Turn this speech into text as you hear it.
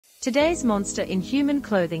Today's monster in human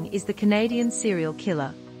clothing is the Canadian serial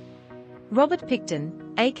killer, Robert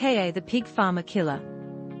Pickton, aka the Pig Farmer Killer.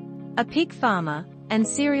 A pig farmer and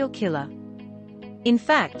serial killer. In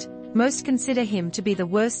fact, most consider him to be the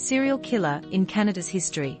worst serial killer in Canada's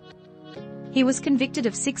history. He was convicted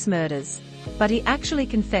of 6 murders, but he actually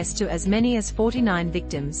confessed to as many as 49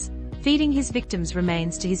 victims, feeding his victims'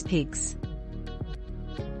 remains to his pigs.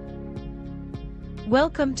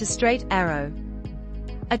 Welcome to Straight Arrow,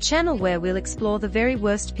 a channel where we'll explore the very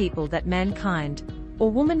worst people that mankind, or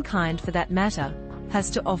womankind for that matter, has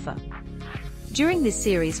to offer. During this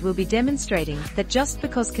series we'll be demonstrating that just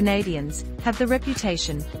because Canadians have the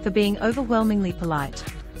reputation for being overwhelmingly polite,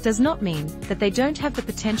 does not mean that they don't have the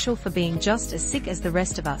potential for being just as sick as the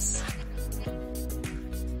rest of us.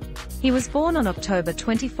 He was born on October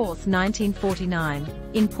 24, 1949,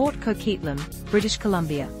 in Port Coquitlam, British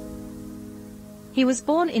Columbia. He was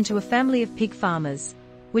born into a family of pig farmers,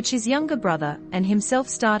 which his younger brother and himself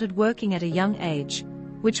started working at a young age,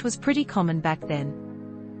 which was pretty common back then.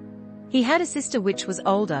 He had a sister which was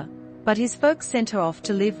older, but his folks sent her off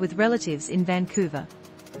to live with relatives in Vancouver.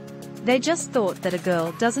 They just thought that a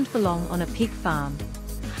girl doesn't belong on a pig farm.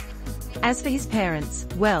 As for his parents,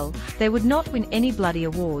 well, they would not win any bloody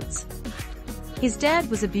awards. His dad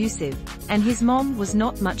was abusive, and his mom was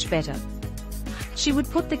not much better. She would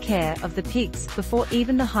put the care of the pigs before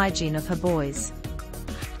even the hygiene of her boys.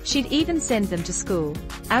 She'd even send them to school,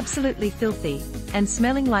 absolutely filthy, and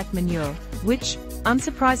smelling like manure, which,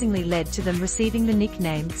 unsurprisingly led to them receiving the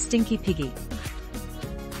nickname Stinky Piggy.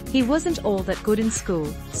 He wasn't all that good in school,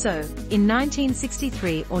 so, in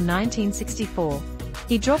 1963 or 1964,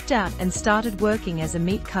 he dropped out and started working as a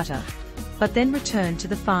meat cutter, but then returned to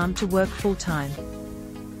the farm to work full-time.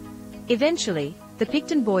 Eventually, the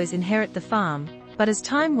Pickton boys inherit the farm, but as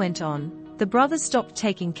time went on, the brothers stopped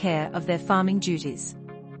taking care of their farming duties.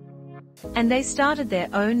 And they started their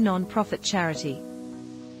own non-profit charity,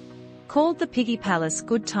 called the Piggy Palace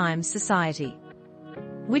Good Times Society,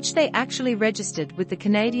 which they actually registered with the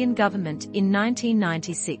Canadian government in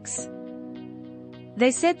 1996.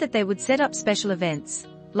 They said that they would set up special events,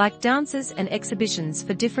 like dances and exhibitions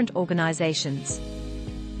for different organizations.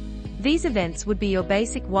 These events would be your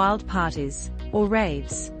basic wild parties, or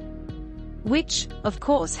raves, which, of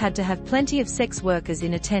course, had to have plenty of sex workers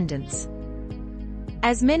in attendance.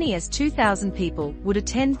 As many as 2,000 people would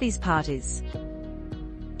attend these parties.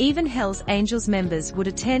 Even Hell's Angels members would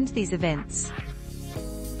attend these events.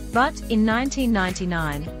 But, in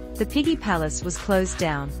 1999, the Piggy Palace was closed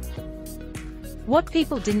down. What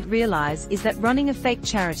people didn't realize is that running a fake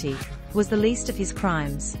charity was the least of his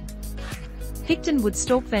crimes. Pickton would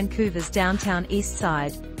stalk Vancouver's downtown east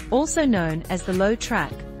side, also known as the Low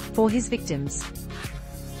Track, for his victims.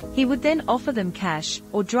 He would then offer them cash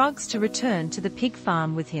or drugs to return to the pig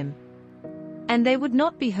farm with him. And they would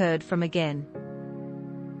not be heard from again.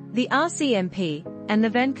 The RCMP and the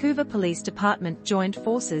Vancouver Police Department joined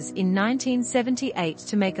forces in 1978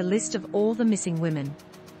 to make a list of all the missing women.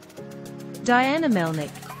 Diana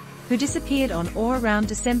Melnick, who disappeared on or around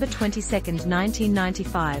December 22,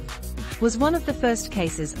 1995, was one of the first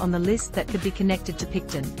cases on the list that could be connected to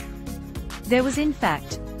Pickton. There was in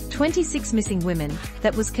fact 26 missing women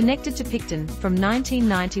that was connected to Pickton from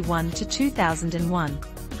 1991 to 2001.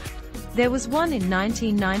 There was one in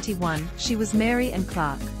 1991, she was Mary Ann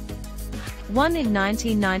Clark. One in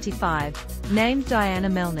 1995, named Diana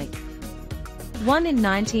Melnick. One in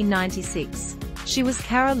 1996, she was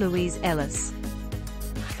Cara Louise Ellis.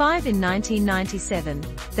 5 in 1997,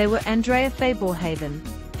 they were Andrea Faye Borhaven,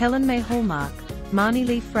 Helen May Hallmark, Marnie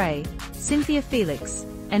Lee Frey, Cynthia Felix,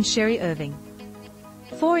 and Sherry Irving.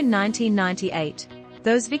 4 in 1998,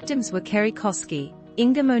 those victims were Kerry Koski,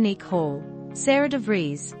 Inga Monique Hall, Sarah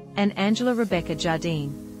DeVries, and Angela Rebecca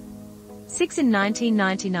Jardine. 6 in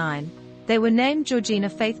 1999, they were named Georgina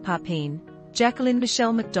Faith Parpine, Jacqueline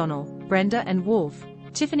Michelle McDonnell, Brenda and Wolf,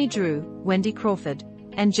 Tiffany Drew, Wendy Crawford,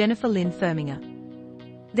 and Jennifer Lynn Firminger.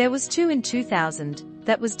 There was 2 in 2000,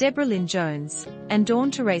 that was Deborah Lynn Jones, and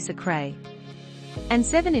Dawn Teresa Cray. And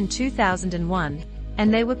 7 in 2001,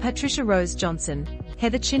 and they were Patricia Rose Johnson,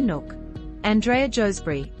 Heather Chinnook, Andrea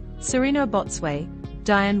Josbury, Serena Botsway,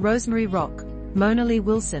 Diane Rosemary Rock, Mona Lee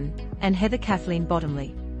Wilson, and Heather Kathleen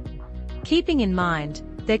Bottomley. Keeping in mind,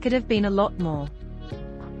 there could have been a lot more.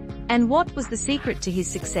 And what was the secret to his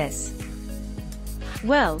success?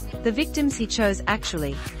 Well, the victims he chose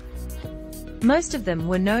actually. Most of them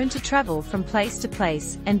were known to travel from place to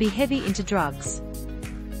place and be heavy into drugs.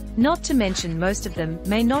 Not to mention most of them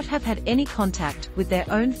may not have had any contact with their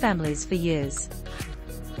own families for years.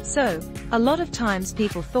 So, a lot of times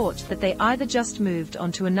people thought that they either just moved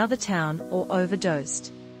on to another town or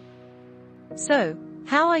overdosed. So,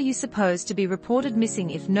 how are you supposed to be reported missing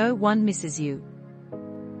if no one misses you?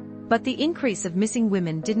 But the increase of missing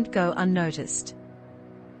women didn't go unnoticed.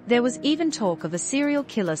 There was even talk of a serial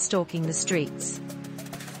killer stalking the streets.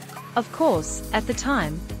 Of course, at the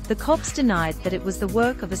time, the cops denied that it was the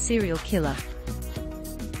work of a serial killer,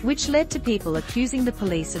 which led to people accusing the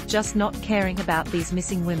police of just not caring about these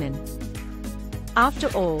missing women. After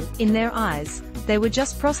all, in their eyes, they were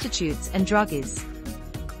just prostitutes and druggies,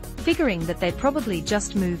 figuring that they probably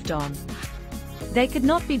just moved on. They could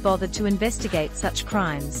not be bothered to investigate such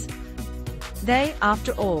crimes. They,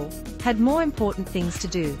 after all, had more important things to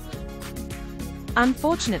do.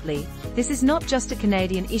 Unfortunately, this is not just a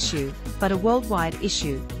Canadian issue, but a worldwide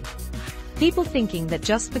issue. People thinking that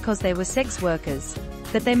just because they were sex workers,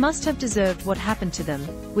 that they must have deserved what happened to them,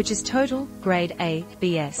 which is total, grade A,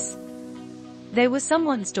 BS. They were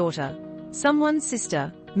someone's daughter, someone's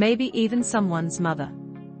sister, maybe even someone's mother.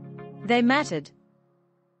 They mattered.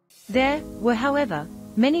 There were, however,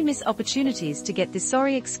 many missed opportunities to get this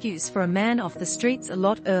sorry excuse for a man off the streets a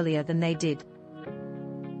lot earlier than they did.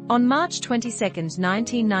 On March 22,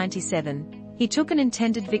 1997, he took an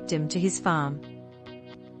intended victim to his farm.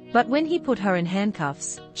 But when he put her in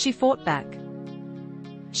handcuffs, she fought back.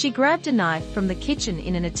 She grabbed a knife from the kitchen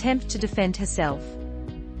in an attempt to defend herself.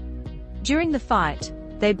 During the fight,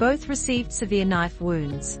 they both received severe knife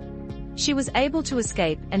wounds. She was able to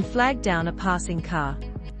escape and flag down a passing car.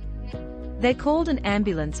 They called an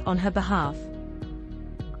ambulance on her behalf.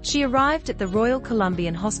 She arrived at the Royal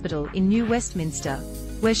Columbian Hospital in New Westminster,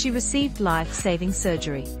 where she received life-saving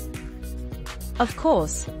surgery. Of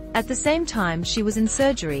course, at the same time she was in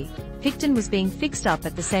surgery, Pickton was being fixed up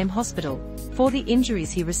at the same hospital for the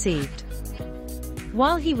injuries he received.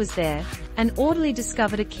 While he was there, an orderly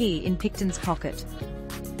discovered a key in Pickton's pocket.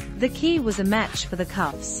 The key was a match for the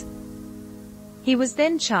cuffs. He was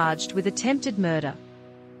then charged with attempted murder.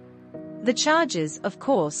 The charges, of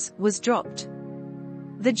course, was dropped.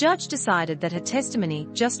 The judge decided that her testimony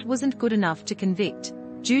just wasn't good enough to convict,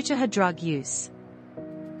 due to her drug use.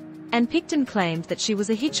 And Pickton claimed that she was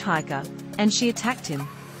a hitchhiker, and she attacked him.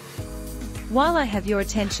 While I have your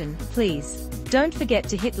attention, please, don't forget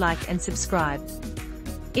to hit like and subscribe.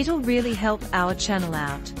 It'll really help our channel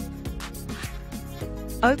out.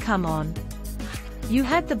 Oh come on. You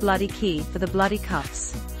had the bloody key for the bloody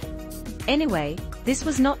cuffs. Anyway, this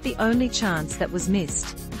was not the only chance that was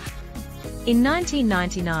missed. In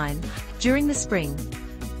 1999, during the spring,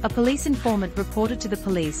 a police informant reported to the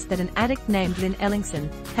police that an addict named Lynn Ellingson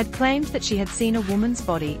had claimed that she had seen a woman's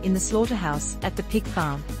body in the slaughterhouse at the pig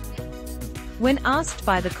farm. When asked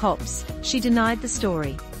by the cops, she denied the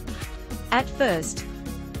story. At first.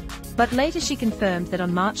 But later she confirmed that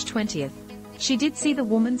on March 20th, she did see the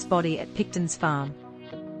woman's body at Pickton's farm.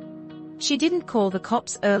 She didn't call the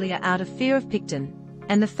cops earlier out of fear of Pickton,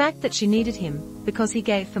 and the fact that she needed him, because he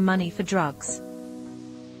gave her money for drugs.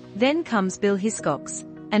 Then comes Bill Hiscox,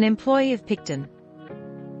 an employee of Pickton.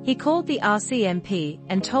 He called the RCMP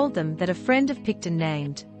and told them that a friend of Pickton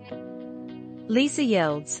named Lisa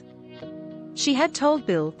Yelds. She had told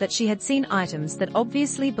Bill that she had seen items that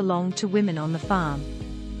obviously belonged to women on the farm.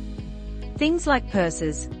 Things like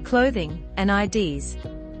purses, clothing, and IDs.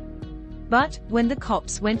 But, when the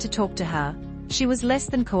cops went to talk to her, she was less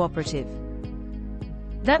than cooperative.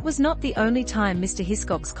 That was not the only time Mr.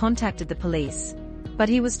 Hiscox contacted the police, but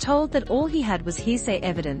he was told that all he had was hearsay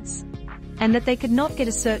evidence, and that they could not get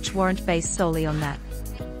a search warrant based solely on that.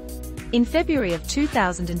 In February of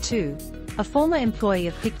 2002, a former employee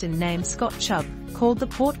of Pickton named Scott Chubb called the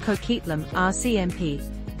Port Coquitlam RCMP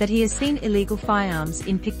that he has seen illegal firearms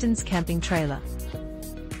in Pickton's camping trailer.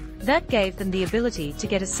 That gave them the ability to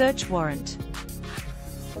get a search warrant.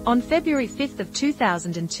 On February 5 of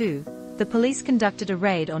 2002, the police conducted a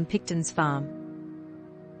raid on Pickton's farm.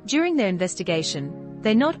 During their investigation,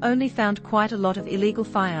 they not only found quite a lot of illegal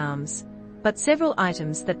firearms, but several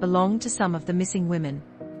items that belonged to some of the missing women.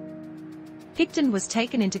 Pickton was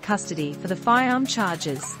taken into custody for the firearm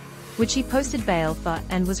charges, which he posted bail for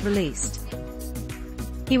and was released.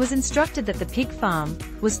 He was instructed that the pig farm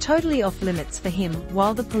was totally off limits for him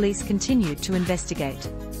while the police continued to investigate.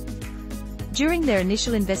 During their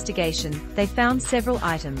initial investigation, they found several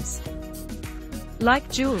items, like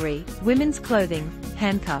jewelry, women's clothing,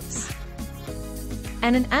 handcuffs,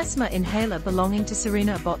 and an asthma inhaler belonging to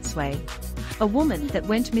Serena Botsway, a woman that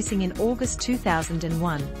went missing in August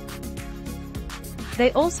 2001.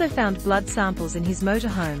 They also found blood samples in his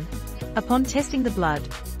motorhome. Upon testing the blood,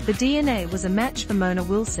 the DNA was a match for Mona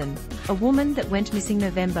Wilson, a woman that went missing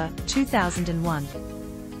November 2001.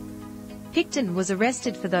 Pickton was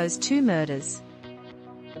arrested for those two murders.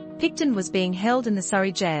 Pickton was being held in the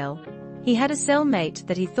Surrey jail, He had a cellmate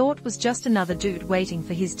that he thought was just another dude waiting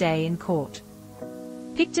for his day in court.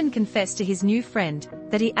 Pickton confessed to his new friend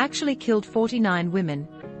that he actually killed 49 women,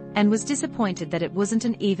 and was disappointed that it wasn't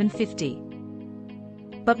an even 50.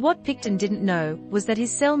 But what Pickton didn't know was that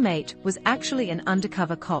his cellmate was actually an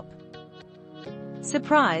undercover cop.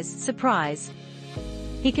 Surprise, surprise.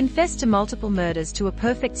 He confessed to multiple murders to a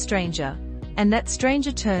perfect stranger, and that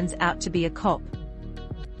stranger turns out to be a cop.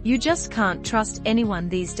 You just can't trust anyone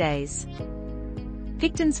these days.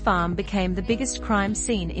 Pickton's farm became the biggest crime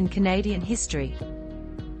scene in Canadian history.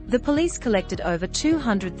 The police collected over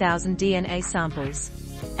 200,000 DNA samples,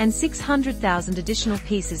 and 600,000 additional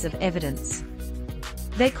pieces of evidence.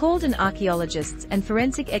 They called in archaeologists and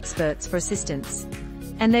forensic experts for assistance,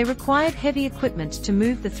 and they required heavy equipment to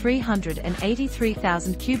move the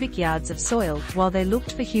 383,000 cubic yards of soil while they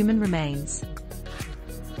looked for human remains.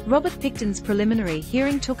 Robert Pickton's preliminary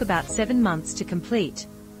hearing took about 7 months to complete,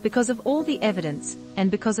 because of all the evidence,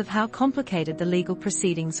 and because of how complicated the legal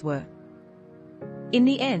proceedings were. In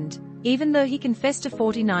the end, even though he confessed to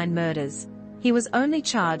 49 murders, he was only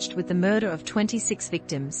charged with the murder of 26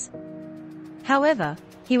 victims. However,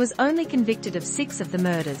 he was only convicted of 6 of the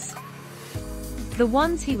murders. The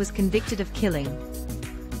ones he was convicted of killing: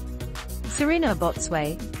 Serena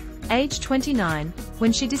Botsway, age 29,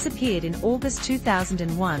 when she disappeared in August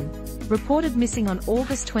 2001, reported missing on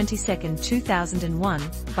August 22, 2001,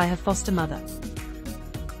 by her foster mother.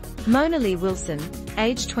 Mona Lee Wilson,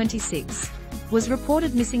 age 26, was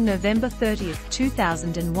reported missing November 30,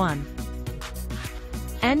 2001.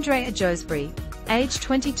 Andrea Josbury, age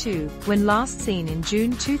 22, when last seen in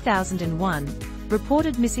June 2001,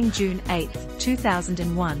 reported missing June 8,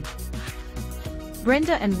 2001.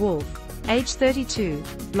 Brenda Ann Wolfe, age 32,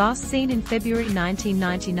 last seen in February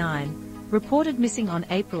 1999, reported missing on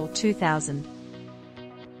April 2000.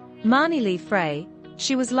 Marnie Lee Frey,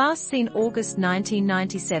 she was last seen August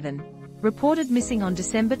 1997, reported missing on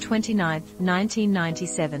December 29,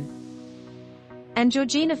 1997. And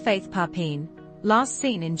Georgina Faith Papine, last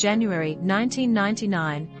seen in January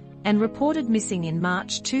 1999, and reported missing in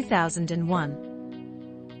March 2001.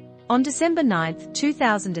 On December 9,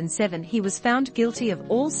 2007 he was found guilty of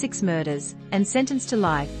all 6 murders, and sentenced to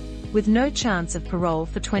life, with no chance of parole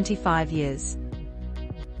for 25 years.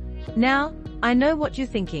 Now, I know what you're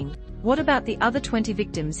thinking: what about the other 20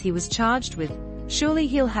 victims he was charged with? Surely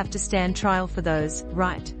he'll have to stand trial for those,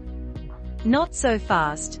 right? Not so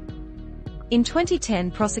fast. In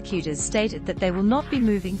 2010, prosecutors stated that they will not be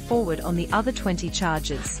moving forward on the other 20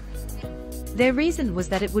 charges. Their reason was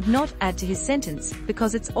that it would not add to his sentence,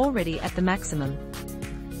 because it's already at the maximum.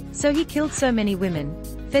 So he killed so many women,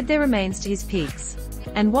 fed their remains to his pigs.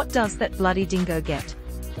 And what does that bloody dingo get?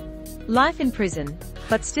 Life in prison,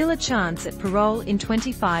 but still a chance at parole in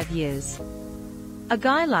 25 years. A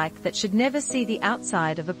guy like that should never see the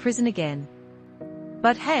outside of a prison again.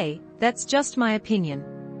 But hey, that's just my opinion.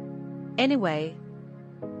 Anyway,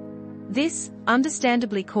 this,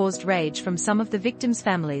 understandably, caused rage from some of the victims'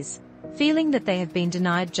 families, feeling that they have been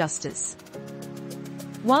denied justice.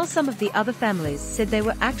 While some of the other families said they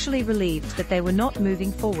were actually relieved that they were not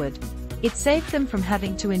moving forward, it saved them from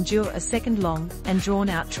having to endure a second long and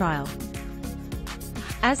drawn-out trial.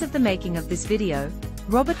 As of the making of this video,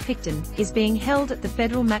 Robert Pickton is being held at the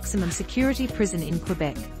Federal Maximum Security Prison in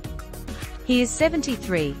Quebec. He is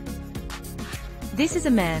 73. This is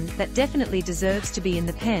a man that definitely deserves to be in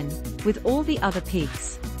the pen, with all the other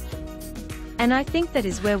pigs. And I think that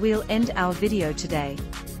is where we'll end our video today.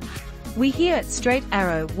 We here at Straight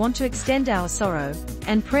Arrow want to extend our sorrow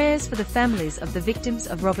and prayers for the families of the victims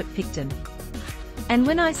of Robert Pickton. And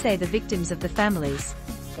when I say the victims of the families,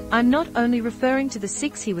 I'm not only referring to the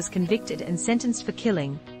 6 he was convicted and sentenced for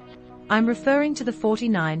killing, I'm referring to the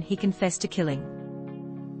 49 he confessed to killing.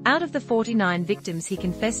 Out of the 49 victims he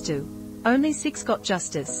confessed to, only 6 got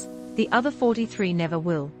justice, the other 43 never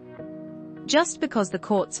will. Just because the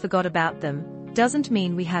courts forgot about them, doesn't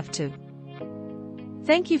mean we have to.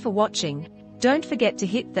 Thank you for watching. Don't forget to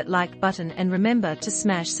hit that like button and remember to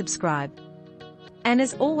smash subscribe. And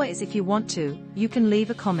as always, if you want to, you can leave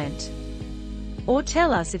a comment. Or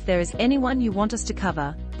tell us if there is anyone you want us to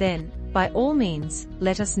cover, then, by all means,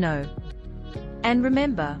 let us know. And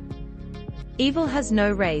remember, evil has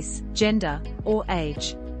no race, gender, or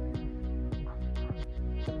age.